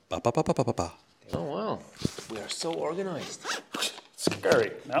Ba-ba-ba-ba-ba-ba. Oh, wow. We are so organized.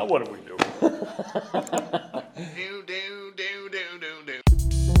 Scary. Now what do we do?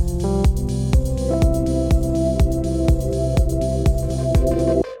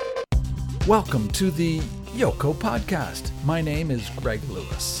 Welcome to the Yoko Podcast. My name is Greg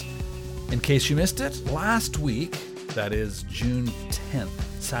Lewis. In case you missed it, last week, that is June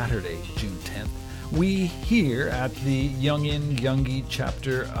 10th, Saturday, June 10th, we here at the Youngin Youngie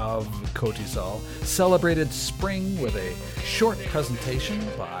chapter of Cotisol celebrated spring with a short presentation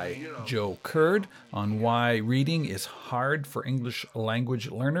by Joe Curd on why reading is hard for English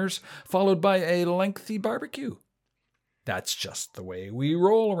language learners, followed by a lengthy barbecue. That's just the way we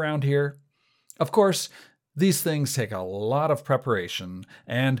roll around here. Of course, these things take a lot of preparation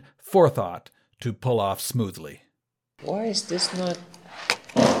and forethought to pull off smoothly. Why is this not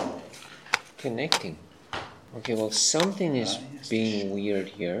connecting? Okay, well, something is being weird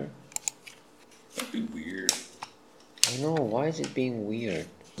here. That'd be weird. I know, why is it being weird?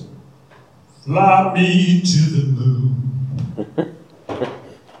 Fly me to the moon.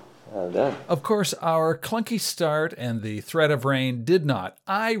 Done. Of course, our clunky start and the threat of rain did not,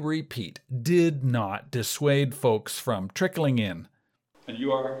 I repeat, did not dissuade folks from trickling in. And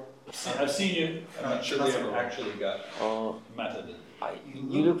you are? I've seen you. I'm not sure we ever actually got methoded.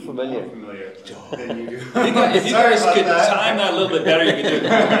 You look familiar. If you guys could time that a little bit better, you could do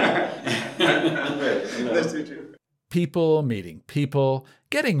it. Nice to meet you. People meeting people,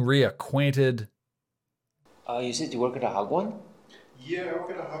 getting reacquainted. You said you work at a Hagwon? Yeah, I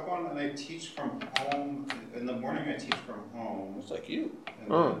work at a Hagwon and I teach from home. In the morning I teach from home. It's like you.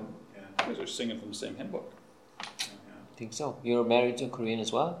 And then, You guys are singing from the same hymn book. I think so. You're married to a Korean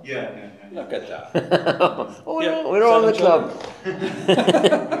as well? Yeah. Look at that. Oh, Yeah, we're all in the 7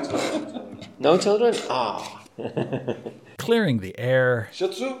 club. No children? Ah. Clearing the air,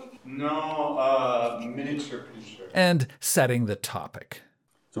 Shitsu? No, miniature pincher. and setting the topic.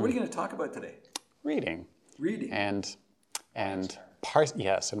 So what are you going to talk about today? Reading Reading. and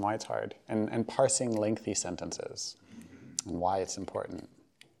why it's hard, and parsing lengthy sentences and why it's important.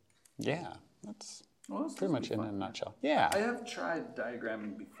 Yeah, that's pretty much in a nutshell. Yeah. I have tried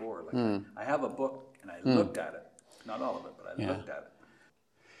diagramming before. I have a book and I looked at it. Not all of it, but I looked at it.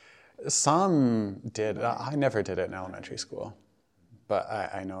 Some did. I never did it in elementary school, but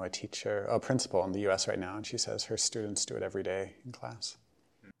I know a principal in the U.S. right now, and she says her students do it every day in class.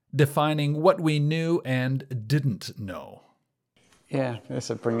 Defining what we knew and didn't know. Yeah, they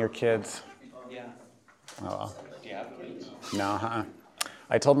said bring your kids. Yeah. Oh, well. Do you have kids? No,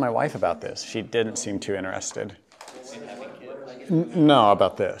 I told my wife about this. She didn't seem too interested. In having kids? No,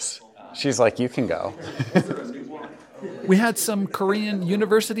 about this. She's like, you can go. We had some Korean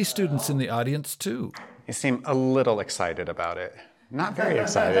university students in the audience too. You seem a little excited about it. Not very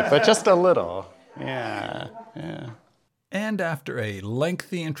excited, but just a little. Yeah. And after a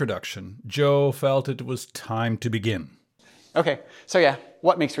lengthy introduction, Joe felt it was time to begin. Okay, so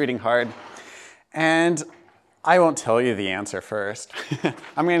what makes reading hard? And I won't tell you the answer first.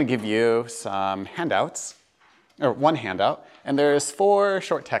 I'm going to give you some handouts, or one handout, and there's 4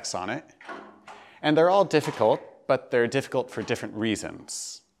 short texts on it. And they're all difficult, but they're difficult for different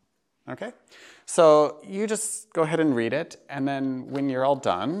reasons. Okay? So you just go ahead and read it, and then when you're all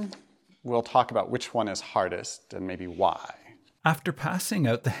done, we'll talk about which one is hardest and maybe why. After passing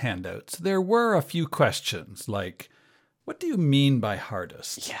out the handouts, there were a few questions like, what do you mean by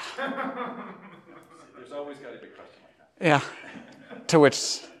hardest? Yeah. There's always got to be a question like that. Yeah. To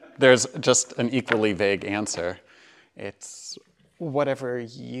which there's just an equally vague answer. It's whatever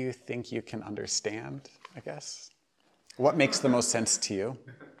you think you can understand, I guess. What makes the most sense to you?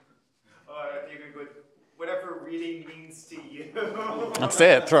 You can go with whatever reading means to you. That's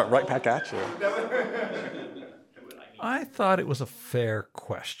it. Throw it right back at you. I thought it was a fair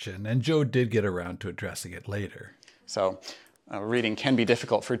question, and Joe did get around to addressing it later. So reading can be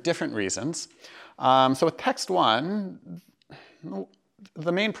difficult for different reasons. So with text 1,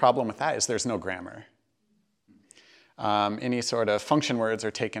 the main problem with that is there's no grammar. Any sort of function words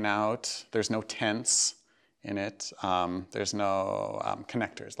are taken out. There's no tense in it. There's no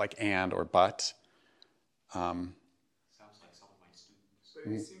connectors like and or but. Sounds like some of my students. But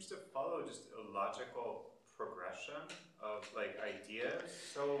it seems to follow just a logical progression of ideas.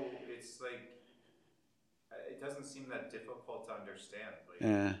 So it's it doesn't seem that difficult to understand.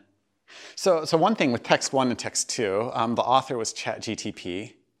 Yeah. So one thing with text 1 and text 2, the author was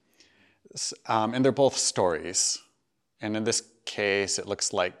ChatGTP, and they're both stories. And in this case, it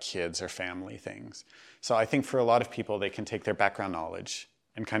looks like kids or family things. So I think for a lot of people, they can take their background knowledge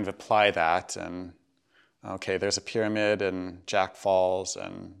and kind of apply that and Okay, there's a pyramid and Jack falls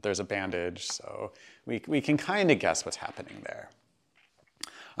and there's a bandage, so we can kind of guess what's happening there.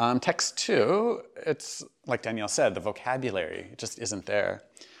 Text 2, it's like Danielle said, the vocabulary just isn't there.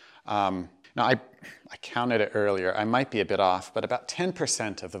 Now, I counted it earlier. I might be a bit off, but about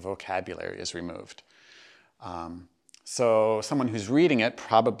 10% of the vocabulary is removed. So someone who's reading it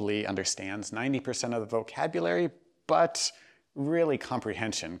probably understands 90% of the vocabulary, but really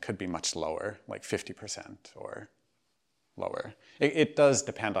comprehension could be much lower, like 50% or lower. It does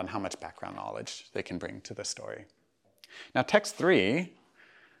depend on how much background knowledge they can bring to the story. Now, text 3,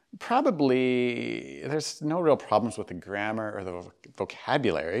 probably there's no real problems with the grammar or the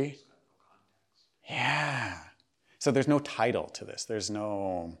vocabulary. Yeah. So there's no title to this. There's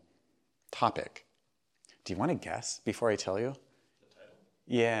no topic. Do you want to guess before I tell you? The title?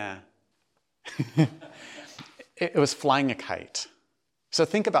 Yeah. It was flying a kite. So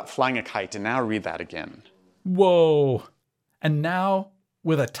think about flying a kite and now read that again. Whoa. And now,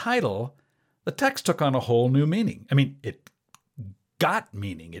 with a title, the text took on a whole new meaning. I mean, it got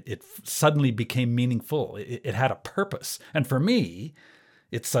meaning. It suddenly became meaningful. It had a purpose. And for me,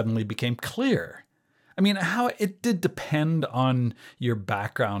 it suddenly became clear. I mean, how it did depend on your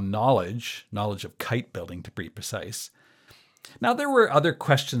background knowledge of kite building to be precise. Now, there were other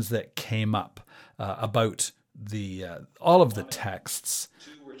questions that came up about all of the texts.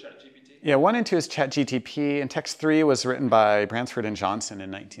 2 were ChatGPT? Yeah, 1 and 2 is ChatGPT, and text 3 was written by Bransford and Johnson in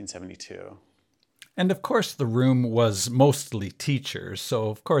 1972. And of course, the room was mostly teachers, so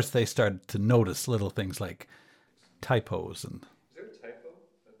of course they started to notice little things like typos. And Is there a typo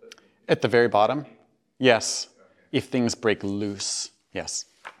at the very bottom? Yes. Okay. If things break loose, yes.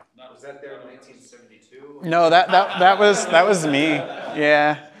 Was that there in 1972? No, that was me.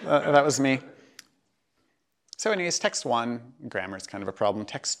 Yeah, that was me. So anyways, text 1, grammar is kind of a problem.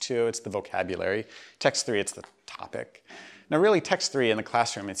 Text 2, it's the vocabulary. Text 3, it's the topic. Now really, text 3 in the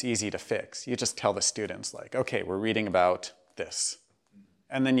classroom, it's easy to fix. You just tell the students, like, okay, we're reading about this.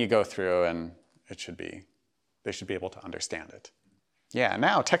 And then you go through and they should be able to understand it. Yeah,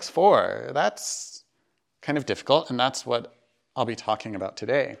 now text 4, that's kind of difficult, and that's what I'll be talking about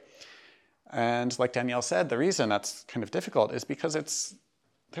today. And like Danielle said, the reason that's kind of difficult is because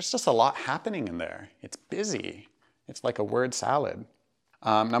there's just a lot happening in there. It's busy. It's like a word salad.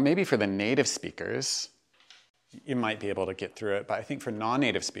 Now, maybe for the native speakers, you might be able to get through it, but I think for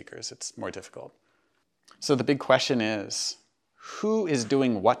non-native speakers, it's more difficult. So the big question is, who is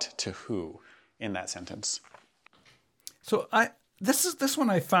doing what to who in that sentence? so this one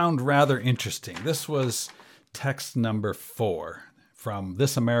I found rather interesting. This was text number 4 from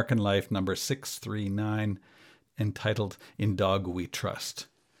This American Life, number 639, entitled In Dog We Trust.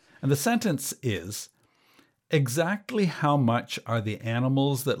 And the sentence is, exactly how much are the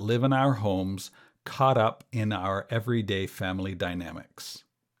animals that live in our homes caught up in our everyday family dynamics?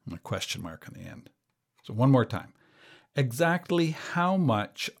 And a question mark on the end. So one more time. Exactly how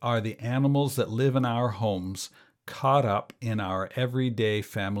much are the animals that live in our homes caught up in our everyday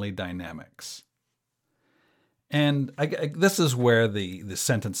family dynamics? And this is where the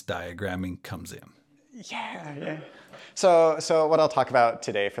sentence diagramming comes in. Yeah. So what I'll talk about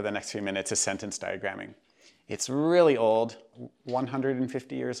today for the next few minutes is sentence diagramming. It's really old,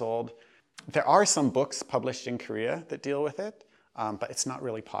 150 years old. There are some books published in Korea that deal with it, but it's not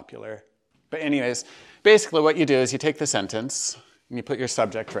really popular. But anyways, basically what you do is you take the sentence, and you put your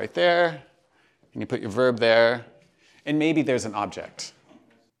subject right there, and you put your verb there, and maybe there's an object.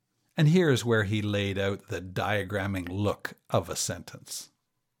 And here's where he laid out the diagramming look of a sentence.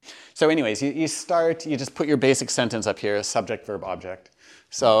 So anyways, you just put your basic sentence up here, subject, verb, object.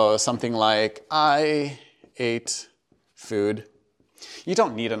 So something like, I ate food. You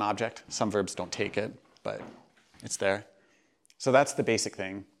don't need an object. Some verbs don't take it, but it's there. So that's the basic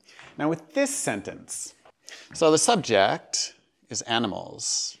thing. Now with this sentence, so the subject is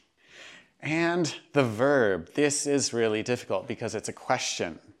animals. And the verb, this is really difficult because it's a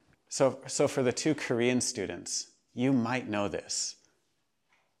question. So for the 2 Korean students, you might know this.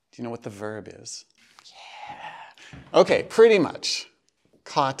 Do you know what the verb is? Yeah. Okay, pretty much.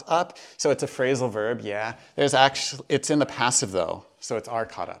 Caught up. So it's a phrasal verb, yeah. It's in the passive though, so it's are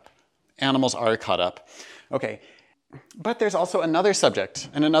caught up. Animals are caught up. Okay, but there's also another subject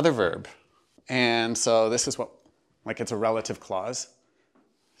and another verb. And so this is it's a relative clause.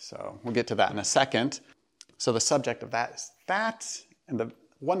 So we'll get to that in a second. So the subject of that is that, and the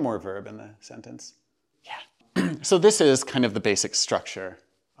one more verb in the sentence. Yeah. So this is kind of the basic structure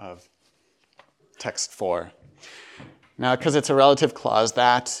of text 4. Now, because it's a relative clause,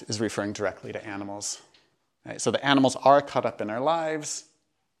 that is referring directly to animals. Right? So the animals are caught up in our lives,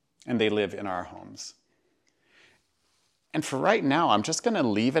 and they live in our homes. And for right now, I'm just going to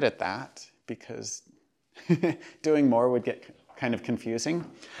leave it at that because doing more would get kind of confusing.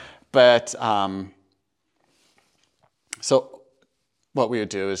 But so what we would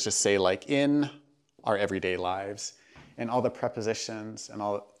do is just say, like, in our everyday lives, and all the prepositions and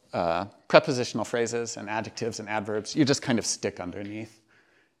all prepositional phrases and adjectives and adverbs, you just kind of stick underneath.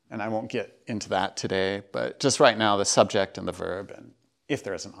 And I won't get into that today, but just right now, the subject and the verb, and if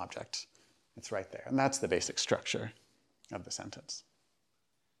there is an object, it's right there. And that's the basic structure of the sentence.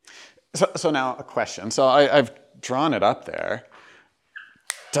 So now a question. So I've drawn it up there.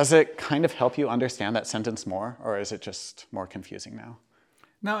 Does it kind of help you understand that sentence more, or is it just more confusing now?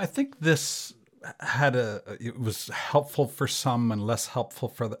 Now, I think this it was helpful for some and less helpful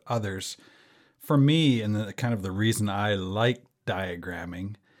for the others. For me, and the reason I like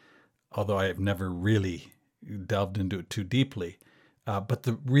diagramming, although I have never really delved into it too deeply, but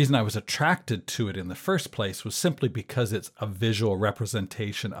the reason I was attracted to it in the first place was simply because it's a visual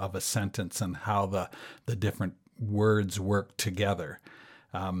representation of a sentence and how the different words work together.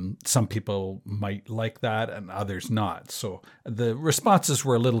 Some people might like that and others not. So the responses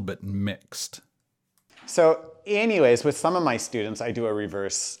were a little bit mixed. So anyways, with some of my students, I do a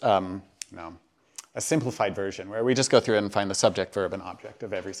reverse, a simplified version where we just go through and find the subject, verb, and object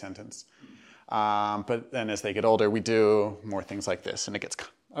of every sentence. But then as they get older, we do more things like this, and it gets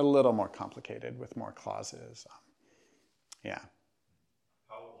a little more complicated with more clauses. Yeah.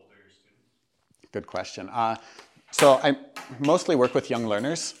 How old are your students? Good question. So I mostly work with young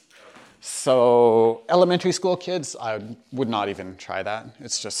learners. So elementary school kids, I would not even try that.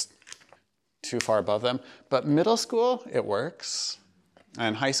 It's just too far above them. But middle school, it works.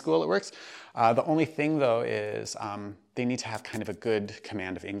 And high school, it works. The only thing, though, is they need to have kind of a good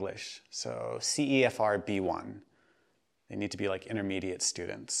command of English. So CEFR B1. They need to be like intermediate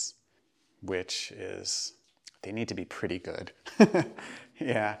students, which is, they need to be pretty good.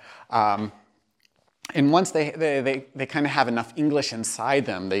 Yeah. And once they kind of have enough English inside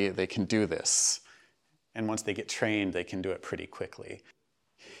them, they can do this. And once they get trained, they can do it pretty quickly.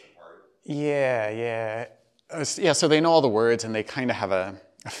 Yeah. So they know all the words, and they kind of have a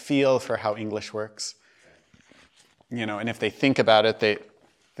feel for how English works. And if they think about it,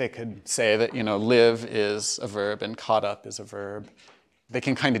 they could say that, live is a verb and caught up is a verb. They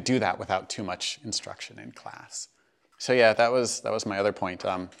can kind of do that without too much instruction in class. So yeah, that was my other point.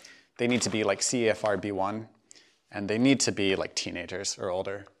 They need to be like CEFR B1, and they need to be like teenagers or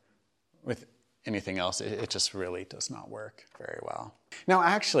older. With anything else, it just really does not work very well. Now,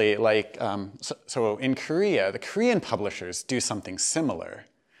 actually, so in Korea, the Korean publishers do something similar.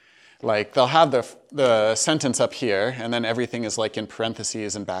 Like, they'll have the sentence up here, and then everything is like in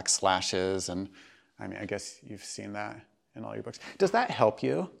parentheses and backslashes, and I guess you've seen that in all your books. Does that help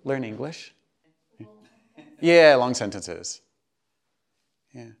you learn English? Yeah, long sentences.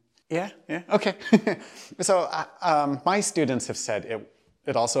 Yeah, okay. So my students have said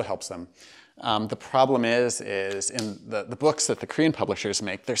it also helps them. The problem is in the books that the Korean publishers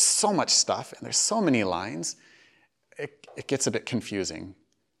make, there's so much stuff and there's so many lines, it gets a bit confusing.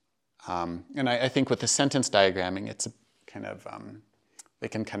 And I think with the sentence diagramming, it's a kind of, they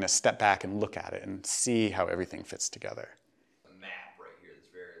can kind of step back and look at it and see how everything fits together. The map right here is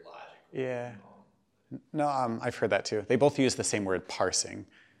very logical. Yeah. No, I've heard that too. They both use the same word, parsing.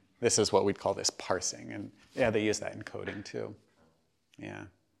 This is what we'd call this, parsing. And yeah, they use that in coding too. Yeah.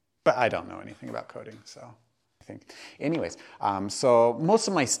 But I don't know anything about coding, so I think. Anyways, so most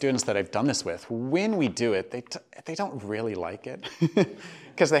of my students that I've done this with, when we do it, they don't really like it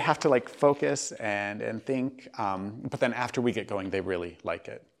because they have to like focus and think. But then after we get going, they really like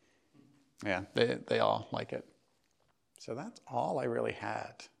it. Yeah, they all like it. So that's all I really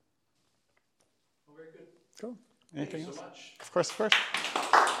had. Well, very good. Cool. Anything Thank you else? so much. Of course.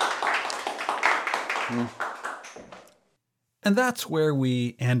 And that's where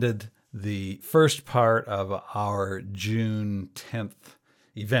we ended the first part of our June 10th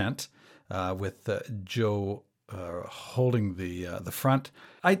event with Joe holding the front.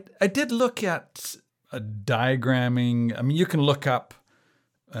 I did look at diagramming. I mean, you can look up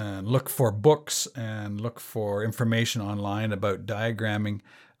and look for books and look for information online about diagramming.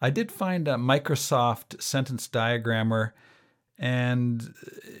 I did find a Microsoft Sentence Diagrammer, and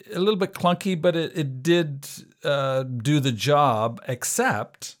a little bit clunky, but it did do the job,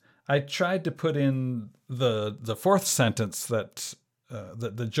 except I tried to put in the fourth sentence that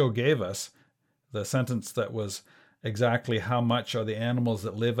Joe gave us, the sentence that was exactly how much are the animals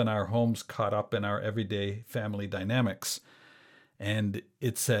that live in our homes caught up in our everyday family dynamics. And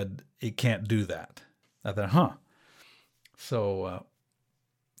it said it can't do that. I thought, So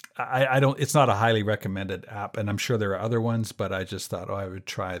I don't. It's not a highly recommended app, and I'm sure there are other ones, but I just thought, I would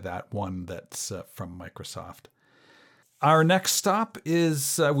try that one that's from Microsoft. Our next stop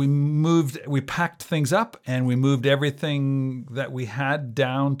is we packed things up and we moved everything that we had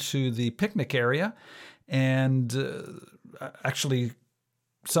down to the picnic area. And actually,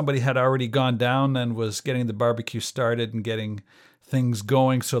 somebody had already gone down and was getting the barbecue started and getting things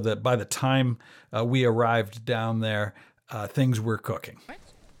going so that by the time we arrived down there, things were cooking.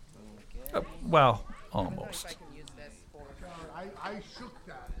 Well, almost. I shook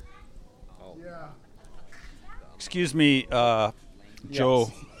that. Yeah. Excuse me, Joe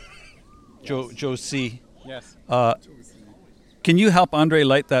C. Yes. Can you help Andre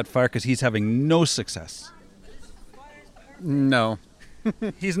light that fire because he's having no success? No.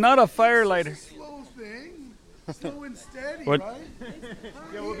 He's not a fire lighter. Slow thing. Slow and steady, What? right?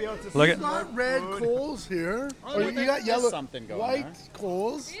 Look You at got red coals here. Or you got yellow, something going white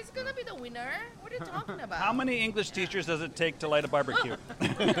coals. He's gonna be the winner. What are you talking about? how many English teachers does it take to light a barbecue?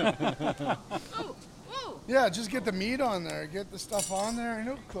 Ooh, ooh. Yeah, just get the meat on there. Get the stuff on there and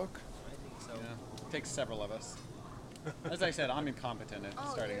it'll cook. So it takes several of us. As I said, I'm incompetent at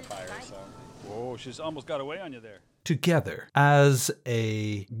starting a fire, so. Whoa, she's almost got away on you there. Together, as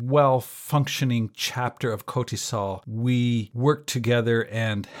a well-functioning chapter of Cotisol, we worked together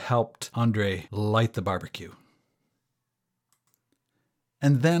and helped Andre light the barbecue.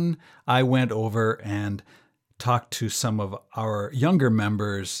 And then I went over and talked to some of our younger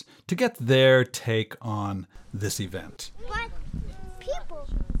members to get their take on this event. But people,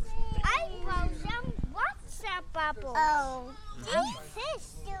 I found some WhatsApp bubbles. Oh, this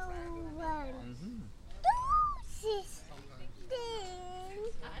is the one. This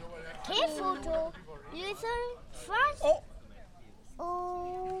thing. Careful to listen first.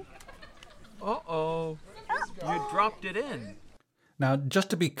 Oh. Uh-oh. You dropped it in. Now, just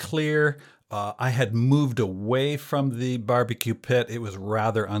to be clear, I had moved away from the barbecue pit. It was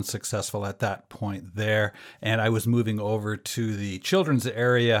rather unsuccessful at that point there. And I was moving over to the children's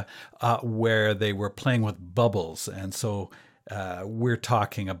area where they were playing with bubbles. And so we're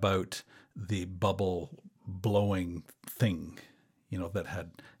talking about the bubble blowing thing, that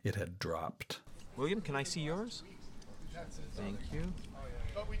had dropped. William, can I see yours? Thank you.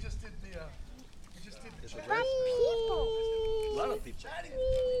 But we just did the But people. A lot of people.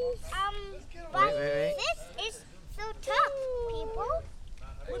 But Wait. this is so tough, people.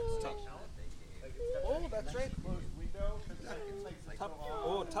 What's tough? Oh, that's right.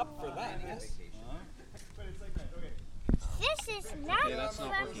 Oh, tough for that, yes. This is not from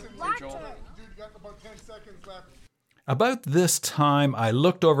water. Dude, you got about 10 seconds left. About this time, I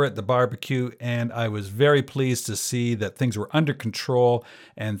looked over at the barbecue and I was very pleased to see that things were under control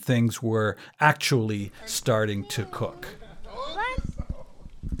and things were actually starting to cook. But,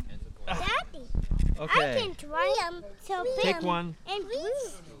 Daddy, Okay. I can try them. So Take one. And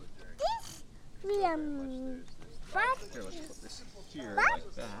this, but, Here, let's put this here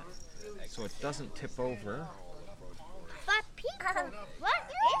like that, so it doesn't tip over. but people,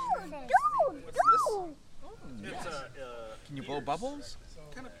 what is it? Do. Can you blow bubbles?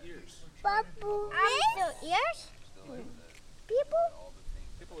 Bubble. The ears? People?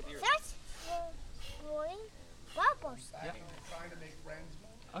 People with ears. That's blowing bubbles. Yeah.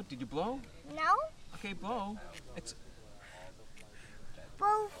 Oh, did you blow? No? Okay, blow. It's.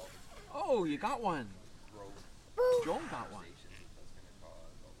 Both. Oh, you got one. Both. Joel got one.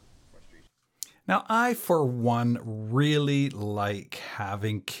 Now, I, for one, really like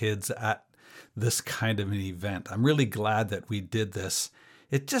having kids at this kind of an event. I'm really glad that we did this.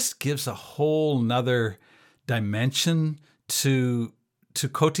 It just gives a whole nother dimension to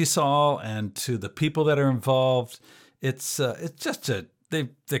Cotisol and to the people that are involved. It's just the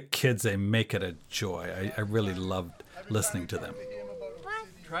kids, they make it a joy. I really loved listening to them.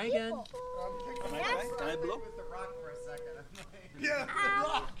 Try again. Can I blow?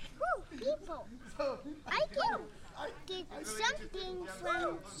 People. I can get something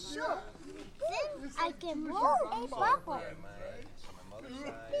from shore. Then I can blow a bubble.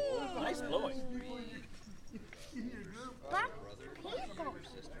 Nice blowing. But people.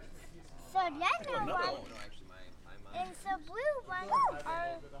 So yellow one and the blue one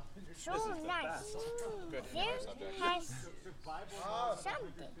are so nice. There has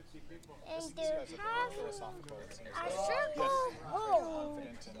something. And there has a circle hole.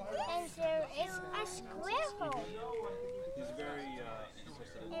 And there is a square hole. He's very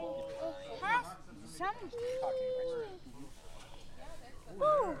And it has something.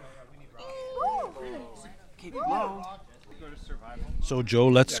 Ooh. Keep blow. So Joe,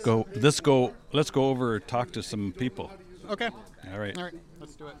 let's go over talk to some people. Okay. All right. All right,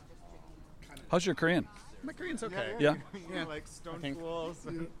 let's do it. How's your Korean? My Korean's okay. Yeah? Yeah, like stone think- tools.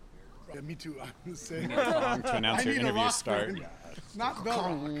 Yeah, me too. I'm the same. To announce your need a interview rock start. band, not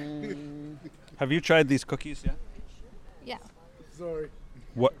Bell. Have you tried these cookies yet? Yeah. Sorry.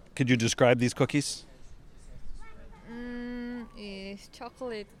 What could you describe these cookies? It's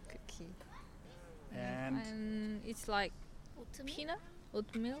chocolate cookie. And it's like peanut,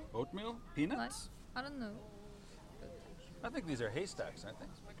 oatmeal. Oatmeal? Like, Peanuts? I don't know. I think these are haystacks, aren't they?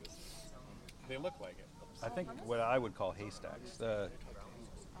 They look like it. I think what I would call haystacks.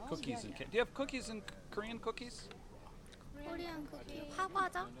 Cookies and do you have cookies and Korean cookies? Korean cookie.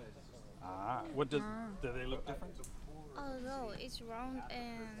 파과자? Ah, what do they look different? Oh no, it's round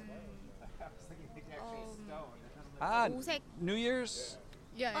and Ah, 오색. New Year's.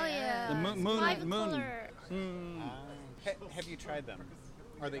 Yeah. Oh yeah. The moon. Five moon. color. Have you tried them?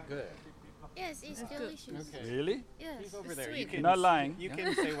 Are they good? Yes, it's delicious. Okay. Really? Yes, He's over it's there. You sweet. can, You're not lying. You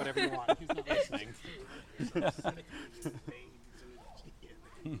can say whatever you want. He's not listening.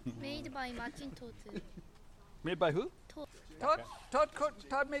 Made by Martin Todd. Made by who? Todd.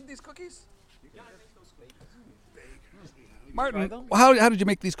 Todd made these cookies? Martin, how did you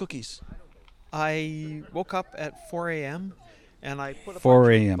make these cookies? I woke up at 4 a.m. and I put a 4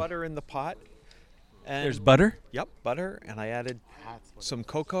 bunch a.m.. of butter in the pot. And There's butter? Yep, butter, and I added some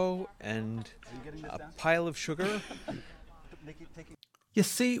cocoa and a pile of sugar. You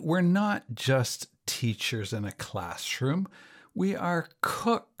see, we're not just teachers in a classroom. We are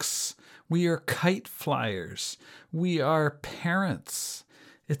cooks. We are kite flyers. We are parents.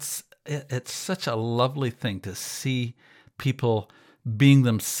 It's such a lovely thing to see people being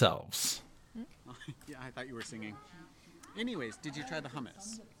themselves. Yeah, I thought you were singing. Anyways, did you try the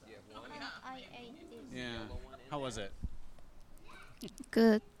hummus? I ate it. Yeah. How was it?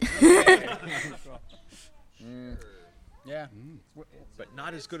 Good. Yeah. But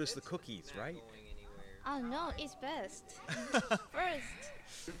not as good as the cookies, right? Oh no, it's best.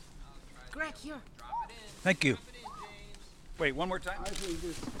 First. Greg, here. Thank you. Wait, one more time.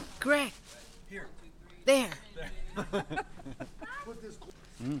 Greg. Here. There.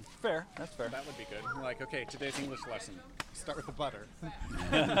 Fair. That's fair. That would be good. We're like, okay, today's English lesson. Start with the butter.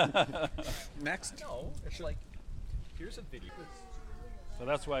 Next. No, it's like, here's a video. So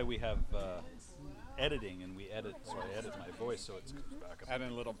that's why we have editing, and we edit. So I edit my voice so it's back up. Add in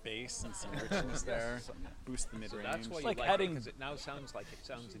a little bass and some richness there. Boost the mid-range. That's why you like like adding- it, because it now sounds like it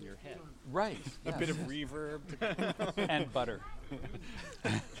sounds in your head. Right. A bit of reverb. And butter.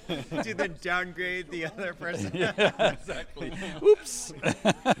 To then downgrade the other person. Yeah, exactly. Oops.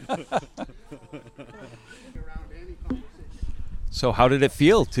 So how did it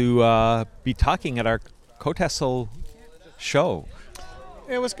feel to be talking at our Kotessel show?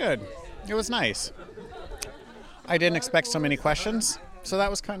 It was good. It was nice. I didn't expect so many questions, so that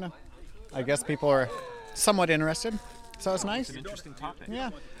was kind of, I guess people are somewhat interested, so it was nice. It's an interesting topic.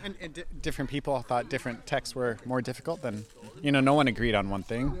 Yeah, and different people thought different texts were more difficult than, no one agreed on one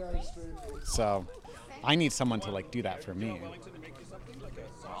thing. So I need someone to like do that for me.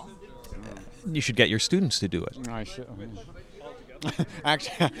 You should get your students to do it. I should.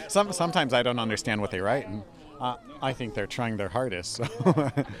 Actually, sometimes I don't understand what they write, and I think they're trying their hardest. So.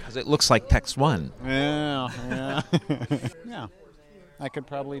 Because it looks like text one. Yeah. Yeah. I could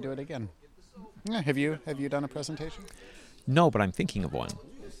probably do it again. Yeah, have you done a presentation? No, but I'm thinking of one.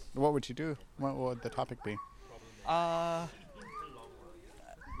 What would you do? What would the topic be? I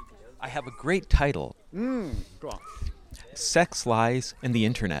have a great title. Go on. Sex, Lies, and the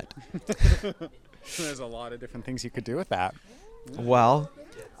Internet. There's a lot of different things you could do with that. Well,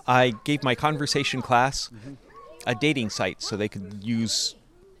 I gave my conversation class a dating site so they could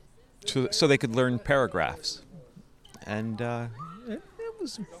so they could learn paragraphs. And it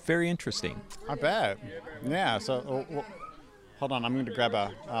was very interesting. I bet. Yeah, so hold on, I'm going to grab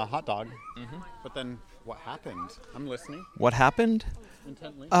a hot dog. But then what happened? I'm listening What happened?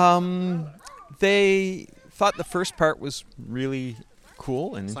 intently. They thought the first part was really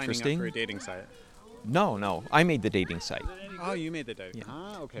cool and Signing interesting. up for a dating site. No, I made the dating site. Oh, you made the dating. Yeah.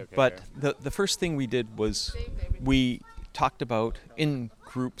 Ah, okay. But the first thing we did was we talked about in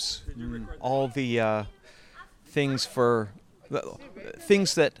groups all the things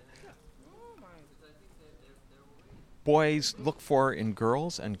that boys look for in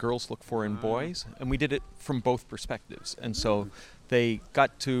girls and girls look for in boys, and we did it from both perspectives. And so they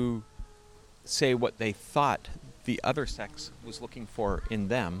got to say what they thought the other sex was looking for in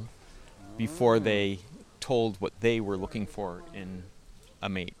them before they told what they were looking for in a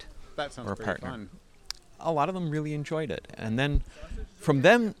mate that sounds or a pretty partner. fun. A lot of them really enjoyed it. And then from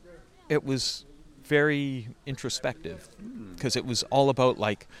them, it was very introspective because it was all about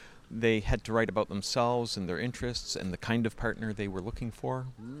like they had to write about themselves and their interests and the kind of partner they were looking for.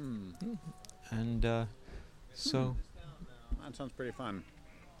 And so... That sounds pretty fun.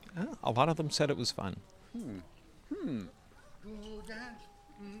 A lot of them said it was fun.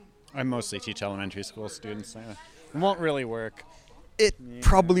 I mostly teach elementary school students. So it won't really work. It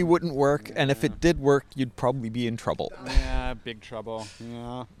probably wouldn't work, and if it did work, you'd probably be in trouble. Yeah, big trouble.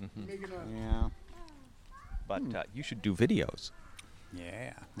 Yeah. Yeah. But you should do videos.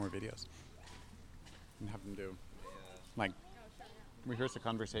 Yeah, more videos. And have them do, like, rehearse a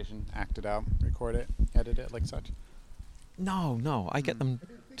conversation, act it out, record it, edit it, like such. No. I get them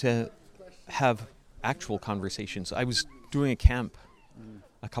to have actual conversations. I was doing a camp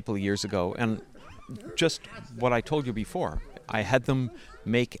a couple of years ago, and just what I told you before, I had them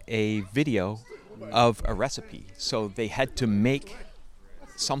make a video of a recipe. So they had to make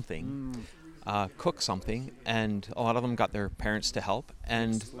something, cook something, and a lot of them got their parents to help.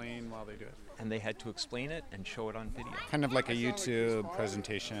 And explain while they do it. And they had to explain it and show it on video. Kind of like a YouTube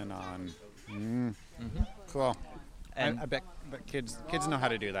presentation on... Cool. And I bet kids know how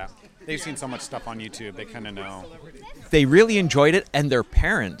to do that. They've seen so much stuff on YouTube, they kind of know. They really enjoyed it, and their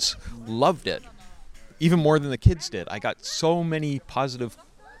parents loved it, even more than the kids did. I got so many positive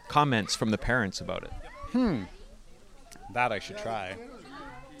comments from the parents about it. That I should try.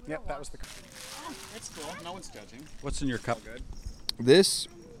 Yep, that was the... It's cool. No one's judging. What's in your cup? This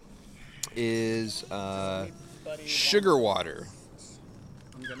is sugar water.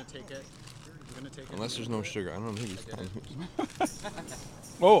 I'm going to take it. Unless there's no sugar. I don't know.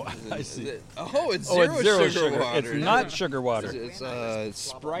 Oh, I see. It's zero sugar water. It's not sugar water. It's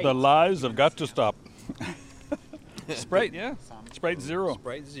Sprite. The lies have got to stop. Sprite, yeah. Sprite Zero.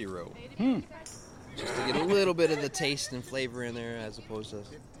 Sprite Zero. Just to get a little bit of the taste and flavor in there as opposed to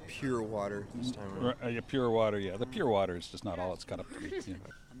pure water this time around. Pure water, yeah. The pure water is just not all it's got to be. You know.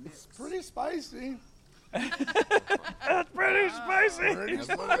 It's pretty spicy. That's pretty spicy. Pretty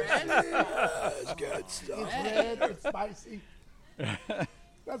spicy. That's good stuff. It's red, it's spicy.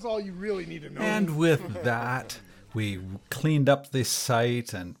 That's all you really need to know. And with that, we cleaned up the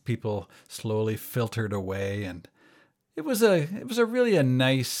site and people slowly filtered away, and it was a really a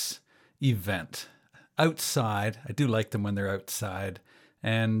nice event. Outside, I do like them when they're outside,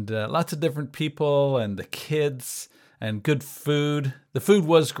 and lots of different people and the kids and good food. The food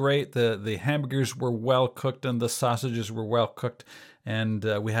was great. The hamburgers were well cooked and the sausages were well cooked, and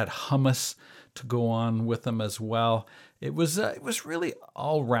we had hummus to go on with them as well. It was really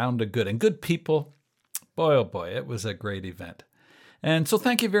all round a good, and good people. Boy, oh boy, it was a great event. And so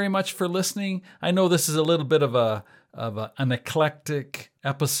thank you very much for listening. I know this is a little bit of an eclectic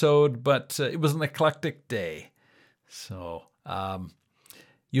episode, but it was an eclectic day. So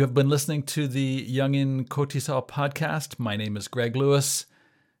you have been listening to the Young in Cotisal podcast. My name is Greg Lewis.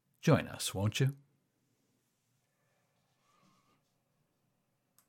 Join us, won't you?